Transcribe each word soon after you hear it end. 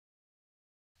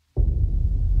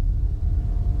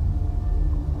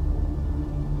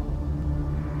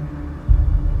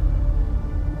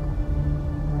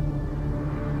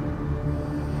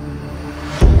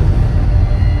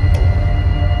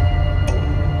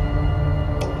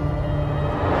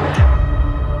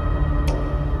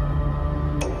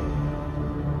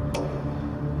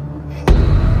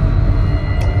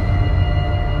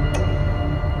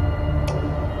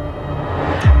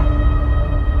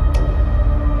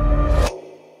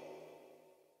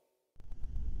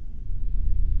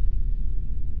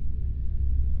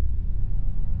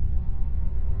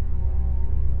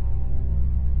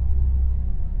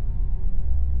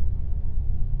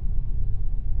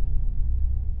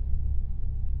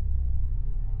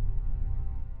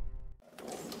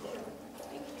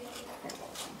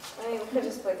could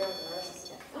just play guns and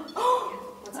roses.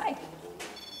 Hi.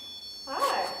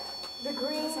 Hi. The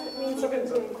green means Looking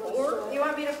so cool. You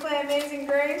want me to play Amazing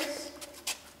Grace?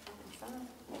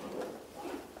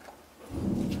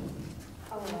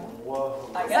 Whoa.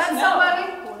 I Is guess that no. somebody?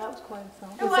 Well, that was quite a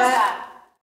song. Who was that?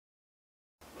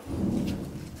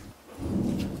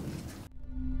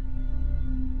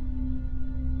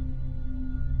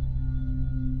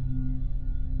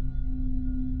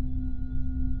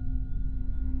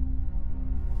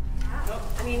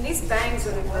 I mean, these bangs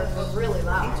were really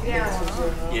loud. Yeah.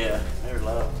 Yeah, they're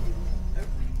loud.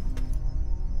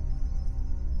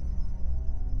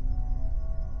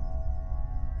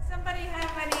 Somebody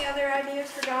have any other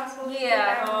ideas for gospel?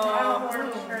 Yeah. I'm a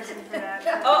horrible person for that.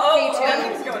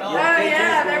 Nothing's going on. Oh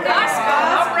yeah, they're gospel.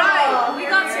 All right. Gospel. We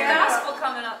got some Yeah. gospel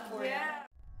coming up for you. Yeah.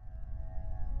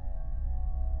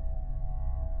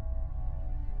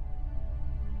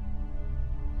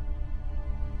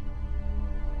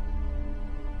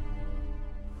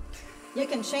 You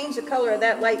can change the color of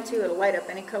that light too. It'll light up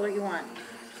any color you want.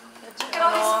 Look at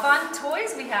all these fun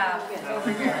toys we have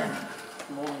over here.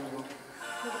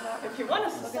 If you want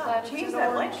to change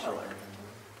that light color.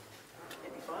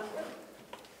 It'd be fun.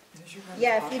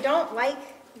 Yeah, if you don't like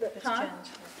the, huh?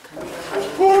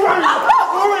 What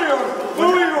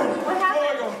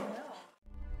happened?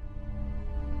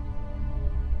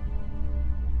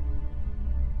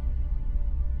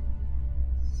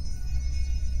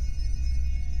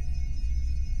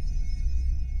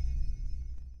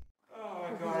 Oh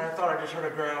my god, I thought I just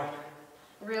heard a growl.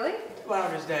 Really?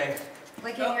 Loud as day.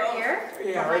 Like in your ear?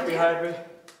 Yeah, right behind me.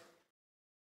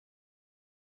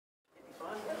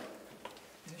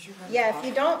 Yeah, if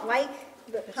you don't like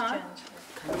the, huh?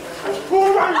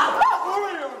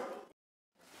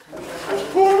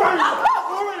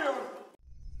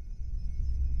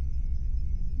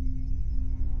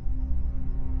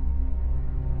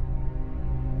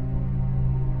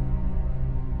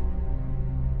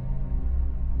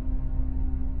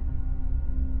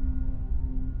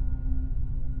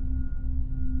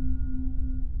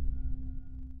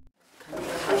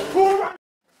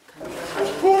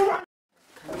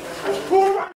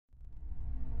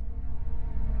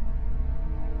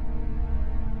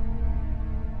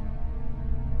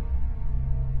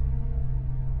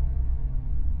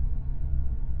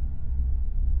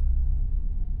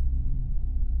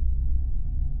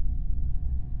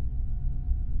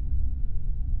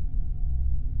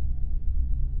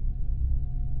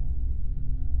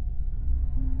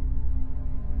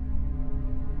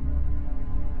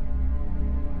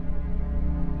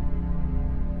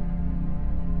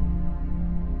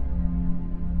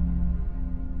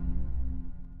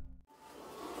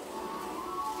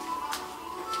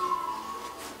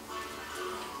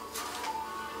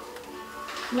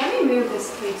 Let me move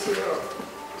this K2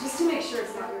 just to make sure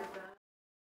it's not your phone.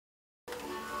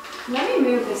 Let me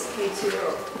move this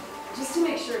K2 just to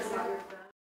make sure it's not your phone.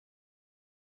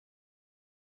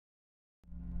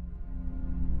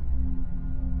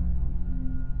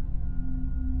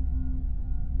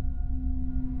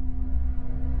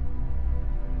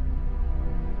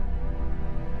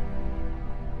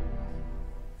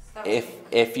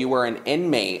 If you were an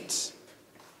inmate,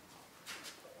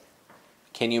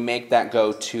 can you make that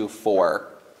go to 4?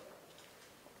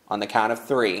 On the count of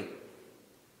 3.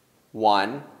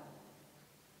 1,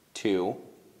 2,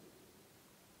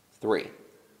 3.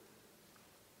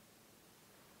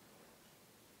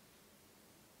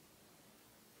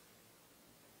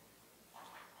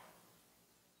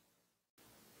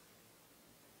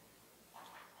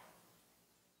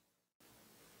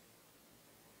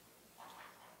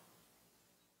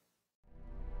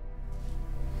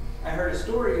 I heard a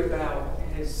story about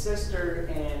his sister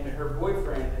and her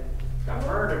boyfriend got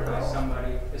murdered by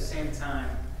somebody at the same time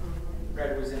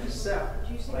Red was in his cell.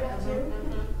 Did you see that too?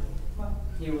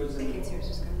 He was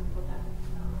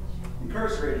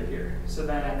incarcerated here. So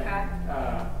then,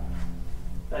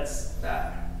 that's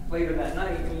later that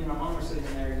night, me and my mom were sitting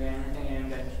there again,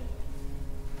 and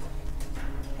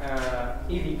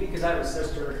EVP, because I have a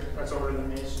sister that's older than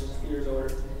me, she's a few years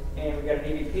older, and we got an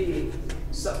EVP,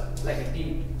 like a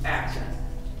deep accent.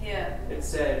 Yeah. It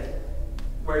said,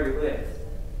 where you live.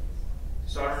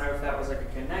 So I don't know if that was like a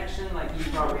connection, like you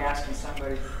probably asking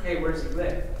somebody, hey, where's he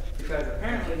live? Because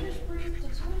apparently... Did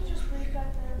somebody just breathe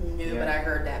back there? No, but I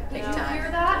heard that big Did you time.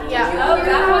 hear that? Yeah. Oh,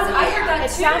 that was. I heard that It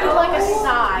too. sounded like a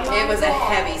sigh. It was a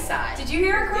heavy sigh. Did you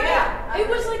hear it, Courtney? Yeah. It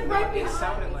was like right It behind.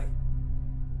 sounded like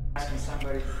asking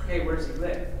somebody, hey, where's he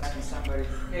live? Asking somebody,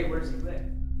 hey, where's he live?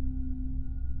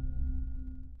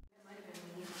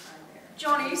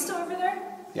 John, are you still over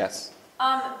there? Yes.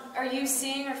 Are you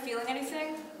seeing or feeling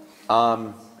anything?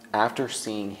 After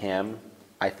seeing him,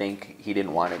 I think he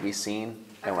didn't want to be seen,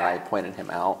 and when I Okay. pointed him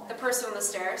out, The person on the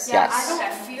stairs? Yes. I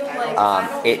don't feel like, I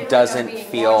don't feel it like doesn't I'm being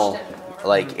feel watched anymore.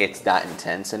 like it's that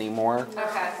intense anymore.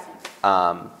 Okay.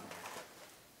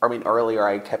 I mean, earlier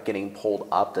I kept getting pulled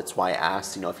up. That's why I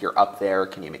asked, you know, if you're up there,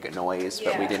 can you make a noise?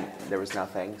 But we Yeah. didn't. There was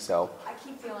nothing. So I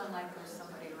keep feeling like there's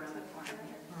somebody around the corner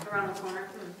here. Around the corner?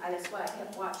 That's why I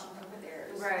kept watching over there.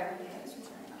 Right.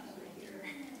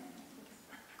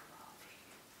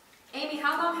 Amy,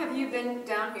 how long have you been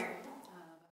down here?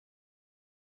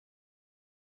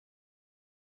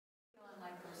 Feeling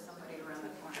like there's somebody around the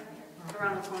corner here.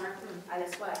 Around the corner?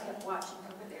 That's why I kept watching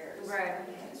over there. Right.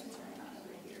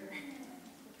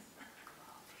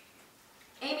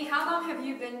 Amy, how long have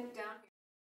you been down here?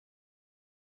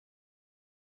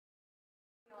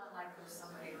 Feeling like there's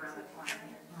somebody around the corner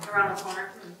here. Around the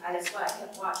corner? That's why I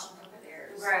kept watching over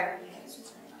there. Right.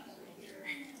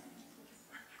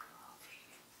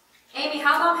 Amy,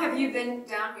 how long have you been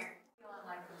down here? Feeling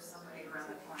like there's somebody around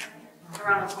the corner here.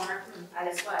 Around the corner?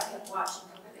 That's why I kept watching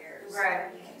over there.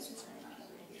 Right.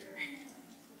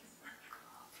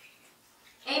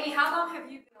 Amy, how long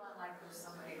have you been Feeling like there's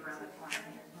somebody around the corner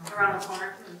here. around the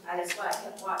corner? That's why I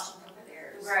kept watching over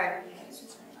there. Right.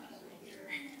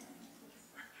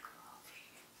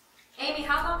 Amy,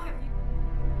 how long have you?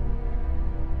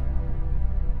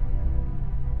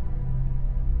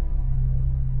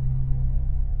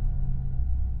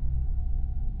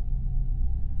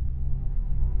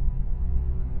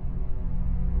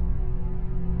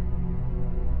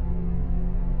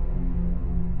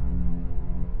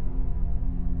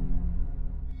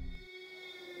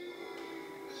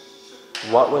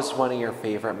 what was one of your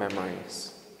favorite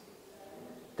memories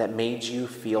that made you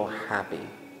feel happy?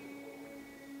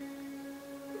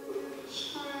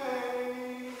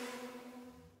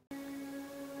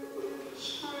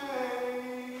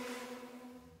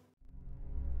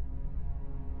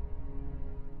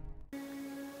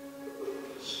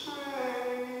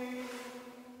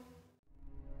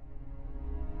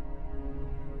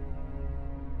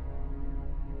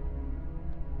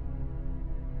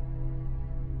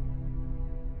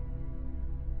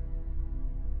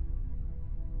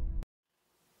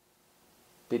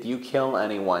 Did you kill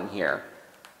anyone here?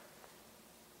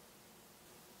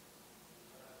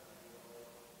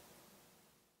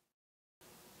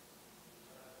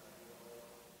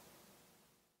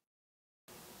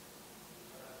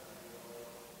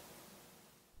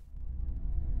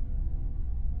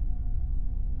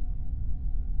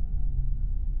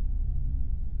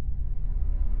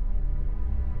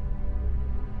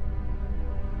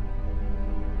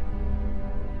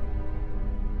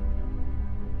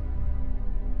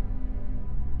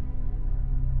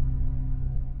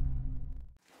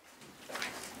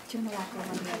 Do you want to walk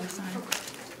over on the other side?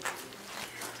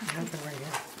 I have it right here.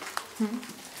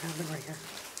 I have it right here.